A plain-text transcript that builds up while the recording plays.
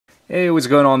Hey, what's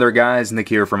going on there, guys? Nick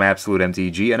here from Absolute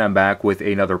MTG, and I'm back with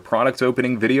another product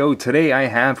opening video. Today I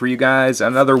have for you guys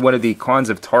another one of the Khans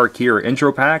of Tarkir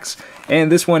intro packs, and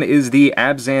this one is the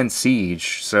Abzan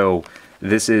Siege. So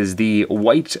this is the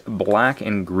white, black,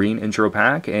 and green intro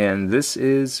pack, and this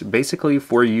is basically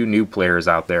for you new players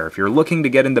out there. If you're looking to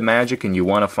get into Magic and you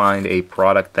want to find a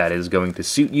product that is going to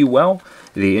suit you well,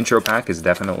 the intro pack is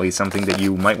definitely something that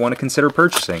you might want to consider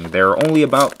purchasing. They're only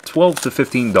about $12 to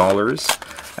 $15.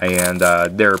 And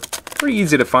they're pretty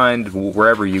easy to find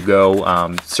wherever you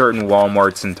go. Certain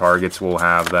Walmarts and Targets will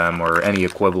have them, or any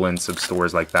equivalents of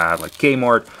stores like that, like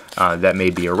Kmart, that may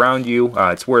be around you.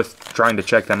 It's worth trying to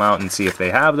check them out and see if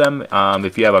they have them.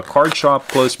 If you have a card shop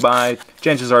close by,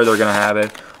 chances are they're going to have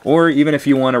it. Or even if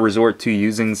you want to resort to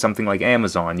using something like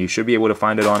Amazon, you should be able to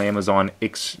find it on Amazon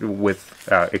with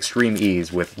extreme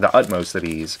ease, with the utmost of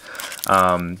ease.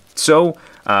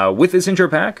 With this intro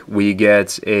pack, we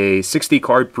get a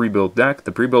 60-card pre-built deck.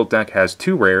 The pre-built deck has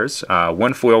two rares,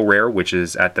 one foil rare, which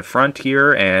is at the front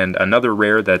here, and another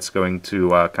rare that's going to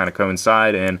kind of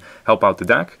coincide and help out the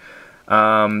deck.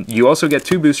 You also get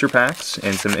two booster packs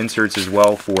and some inserts as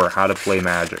well for how to play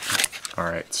Magic.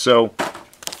 Alright, so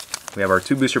we have our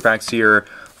two booster packs here.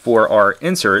 For our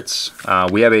inserts,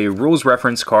 we have a rules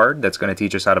reference card that's going to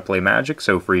teach us how to play Magic.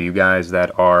 So for you guys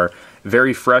that are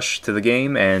very fresh to the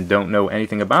game and don't know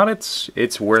anything about it,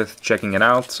 it's worth checking it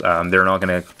out. They're not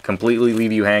going to completely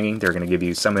leave you hanging. They're going to give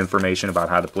you some information about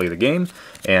how to play the game,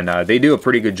 and they do a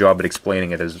pretty good job at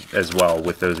explaining it as well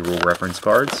with those rule reference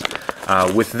cards.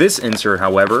 With this insert,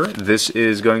 however, this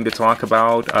is going to talk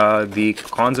about the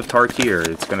Khans of Tarkir.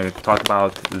 It's going to talk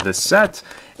about the set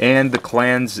and the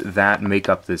clans that make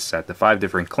up this set, the 5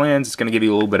 different clans. It's going to give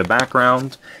you a little bit of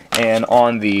background. And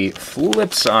on the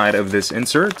flip side of this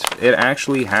insert, it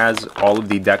actually has all of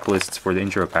the deck lists for the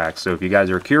intro pack. So if you guys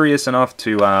are curious enough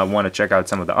to want to check out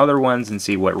some of the other ones and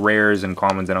see what rares and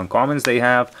commons and uncommons they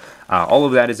have, all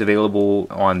of that is available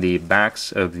on the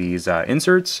backs of these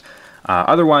inserts.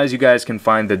 Otherwise, you guys can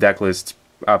find the deck lists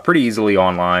pretty easily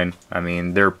online. I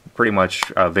mean, they're pretty much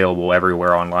available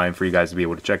everywhere online for you guys to be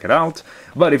able to check it out.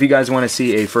 But if you guys want to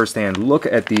see a first-hand look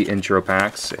at the intro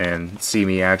packs and see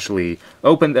me actually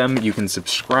open them, you can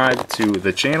subscribe to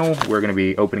the channel. We're going to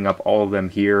be opening up all of them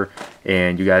here,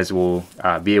 and you guys will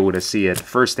be able to see it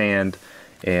firsthand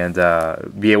and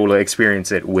be able to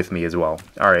experience it with me as well.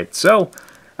 Alright, so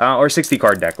our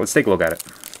 60-card deck. Let's take a look at it.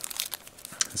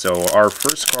 So our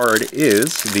first card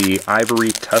is the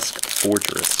Ivorytusk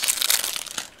Fortress.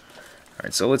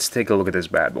 Alright, so let's take a look at this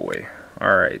bad boy.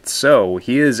 Alright, so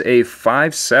he is a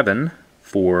 5/7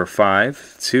 for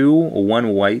 5, 2, 1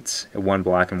 white, 1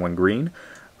 black, and 1 green.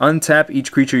 Untap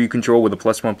each creature you control with a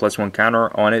 +1/+1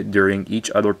 counter on it during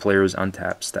each other player's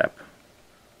untap step.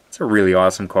 It's a really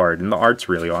awesome card, and the art's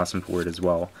really awesome for it as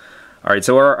well. Alright,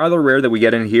 so our other rare that we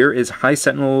get in here is High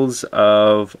Sentinels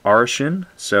of Arashin.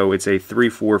 So it's a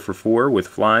 3/4 for 4 with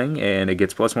flying, and it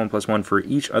gets +1/+1 for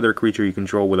each other creature you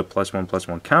control with a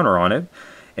 +1/+1 counter on it.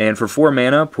 And for 4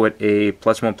 mana, put a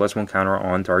 +1/+1 counter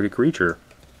on target creature.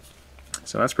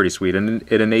 So that's pretty sweet, and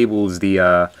it enables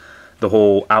the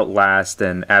whole Outlast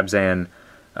and Abzan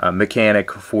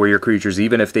mechanic for your creatures,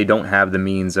 even if they don't have the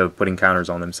means of putting counters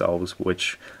on themselves,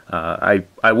 which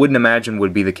I wouldn't imagine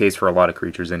would be the case for a lot of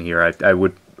creatures in here. I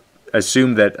would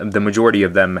assume that the majority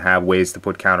of them have ways to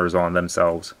put counters on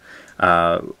themselves.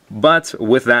 But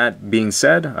with that being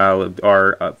said,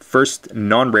 our first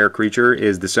non-rare creature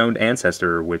is Disowned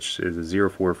Ancestor, which is a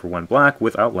 0/4 for 1 black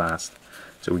with Outlast.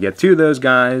 So we get 2 of those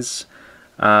guys.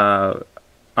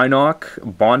 Ainok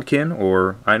Bond-kin,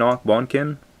 or Ainok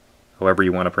Bond-kin, however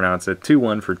you want to pronounce it,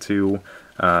 2/1 for 2.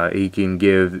 He can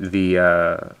give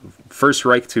the first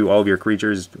strike to all of your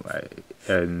creatures,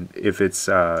 and if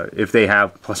they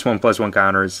have +1/+1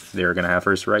 counters, they're going to have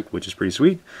first strike, which is pretty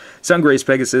sweet. Sungrace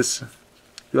Pegasus. I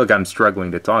feel like I'm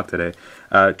struggling to talk today.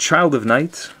 Child of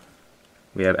Night.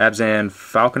 We have Abzan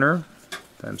Falconer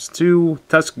 ×2.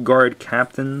 Tuskguard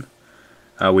Captain.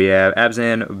 We have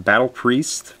Abzan Battle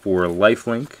Priest for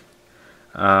lifelink.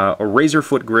 A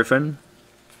Razorfoot Griffin.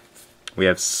 We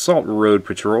have Salt Road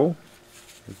Patrol.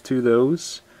 2 of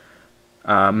those.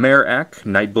 Mer-ek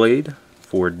Nightblade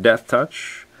for Death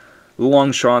Touch.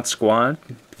 Longshot Squad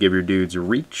to give your dudes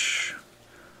reach.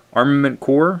 Armament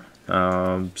Corps,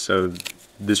 so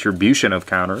distribution of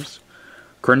counters.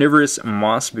 Carnivorous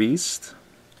Moss-beast.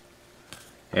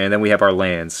 And then we have our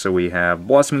lands. So we have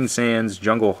Blossoming Sands,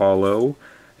 Jungle Hollow,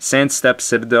 Sandsteppe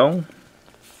Citadel,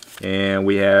 and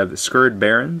we have Scoured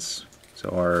Barrens. So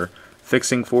our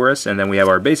fixing for us, and then we have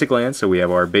our basic lands, so we have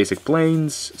our basic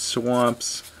plains,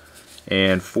 swamps,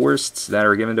 and forests that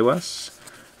are given to us.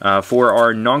 For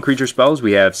our non-creature spells,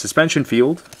 we have Suspension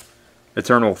Field,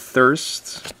 Eternal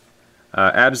Thirst,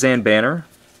 Abzan Banner.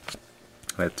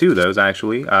 We have 2 of those,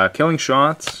 actually. Killing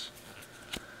Shots,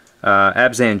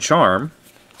 Abzan Charm,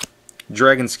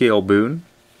 Dragonscale Boon,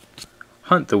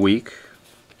 Hunt the Weak,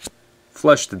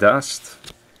 Flush to Dust,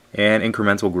 and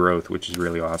Incremental Growth, which is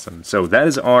really awesome. So that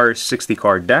is our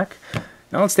 60-card deck.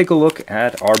 Now let's take a look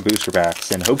at our booster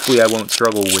packs, and hopefully I won't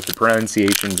struggle with the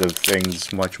pronunciations of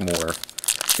things much more.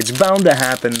 It's bound to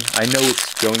happen. I know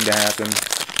it's going to happen,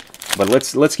 but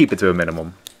let's keep it to a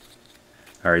minimum.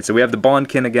 Alright, so we have the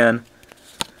Bond-kin again,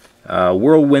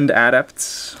 Whirlwind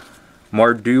Adepts,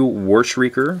 Mardu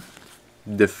Warshrieker,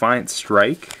 Defiant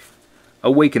Strike,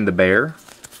 Awaken the Bear,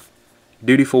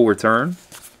 Dutiful Return,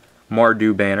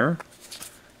 Mardu Banner,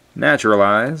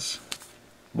 Naturalize,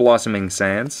 Blossoming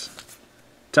Sands,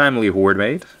 Timely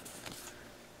Hordemate,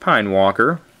 Pine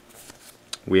Walker.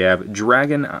 We have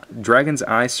Dragon's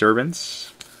Eye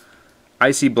Servants,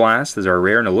 Icy Blast is our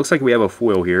rare, and it looks like we have a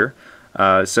foil here.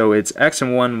 So it's X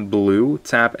and 1 blue,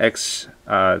 tap X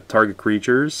target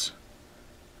creatures.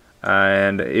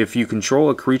 And if you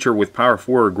control a creature with power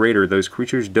 4 or greater, those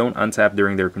creatures don't untap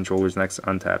during their controller's next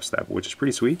untap step, which is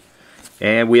pretty sweet.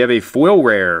 And we have a foil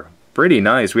rare. Pretty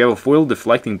nice. We have a foil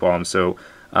Deflecting Palm. So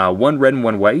 1 red and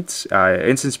 1 white.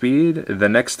 Instant speed. The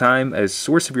next time a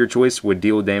source of your choice would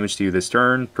deal damage to you this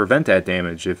turn, prevent that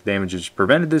damage. If damage is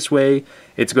prevented this way,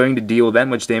 it's going to deal that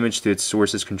much damage to its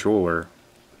source's controller.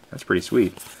 That's pretty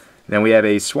sweet. Then we have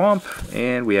a Swamp,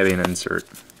 and we have an Insert,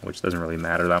 which doesn't really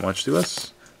matter that much to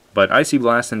us. But Icy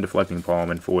Blast and Deflecting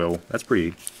Palm and foil, that's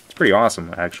pretty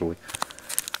awesome, actually.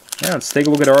 Yeah, let's take a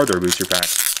look at our other booster pack.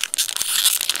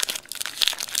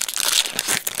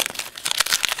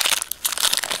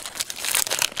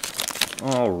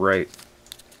 Alright.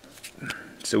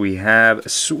 So we have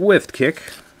Swift Kick,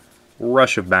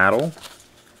 Rush of Battle,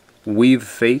 Weave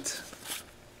Fate,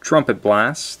 Trumpet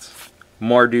Blast,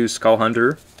 Mardu Skull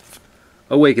Hunter,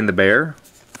 Awaken the Bear,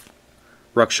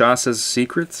 Rakshasa's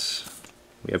Secrets.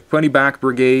 We have Ponyback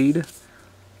Brigade,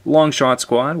 Longshot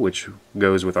Squad, which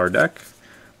goes with our deck,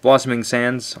 Blossoming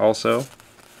Sands also.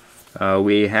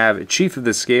 We have Chief of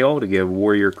the Scale to give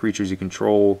warrior creatures you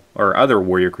control, or other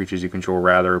warrior creatures you control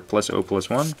rather,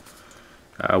 +0/+1.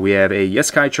 We have a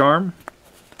Jeskai Charm,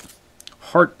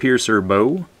 Heart Piercer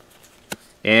Bow,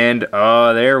 and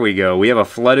there we go. We have a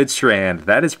Flooded Strand.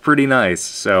 That is pretty nice.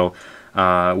 So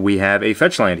we have a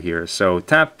fetch land here. So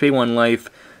tap, pay 1 life,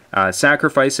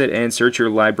 sacrifice it, and search your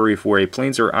library for a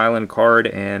Plains or Island card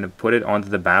and put it onto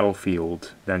the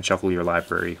battlefield. Then shuffle your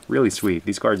library. Really sweet.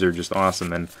 These cards are just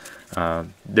awesome, and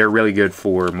they're really good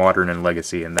for Modern and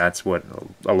Legacy, and that's what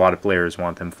a lot of players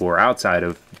want them for outside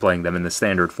of playing them in the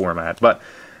Standard format. But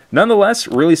nonetheless,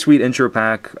 really sweet intro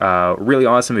pack. Really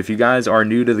awesome. If you guys are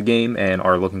new to the game and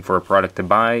are looking for a product to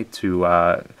buy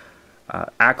to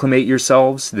acclimate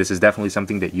yourselves, this is definitely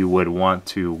something that you would want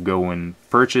to go and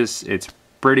purchase. It's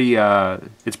pretty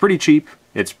cheap.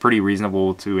 It's pretty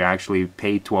reasonable to actually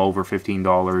pay $12 or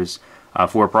 $15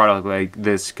 for a product like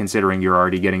this, considering you're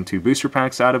already getting 2 booster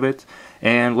packs out of it.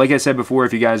 And like I said before,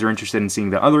 if you guys are interested in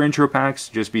seeing the other intro packs,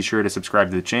 just be sure to subscribe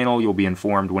to the channel. You'll be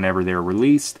informed whenever they're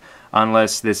released,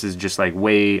 unless this is just like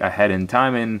way ahead in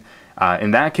time. And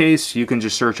in that case, you can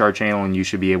just search our channel and you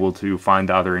should be able to find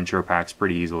the other intro packs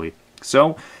pretty easily.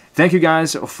 So thank you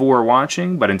guys for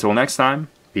watching, but until next time,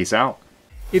 peace out.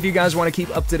 If you guys want to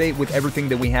keep up to date with everything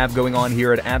that we have going on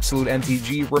here at Absolute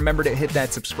MTG, remember to hit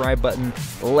that subscribe button,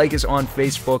 like us on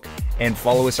Facebook, and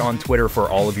follow us on Twitter for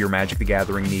all of your Magic the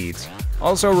Gathering needs.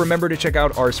 Also, remember to check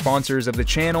out our sponsors of the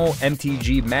channel,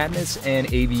 MTG Madness and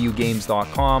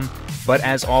AVUgames.com. But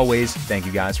as always, thank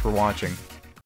you guys for watching.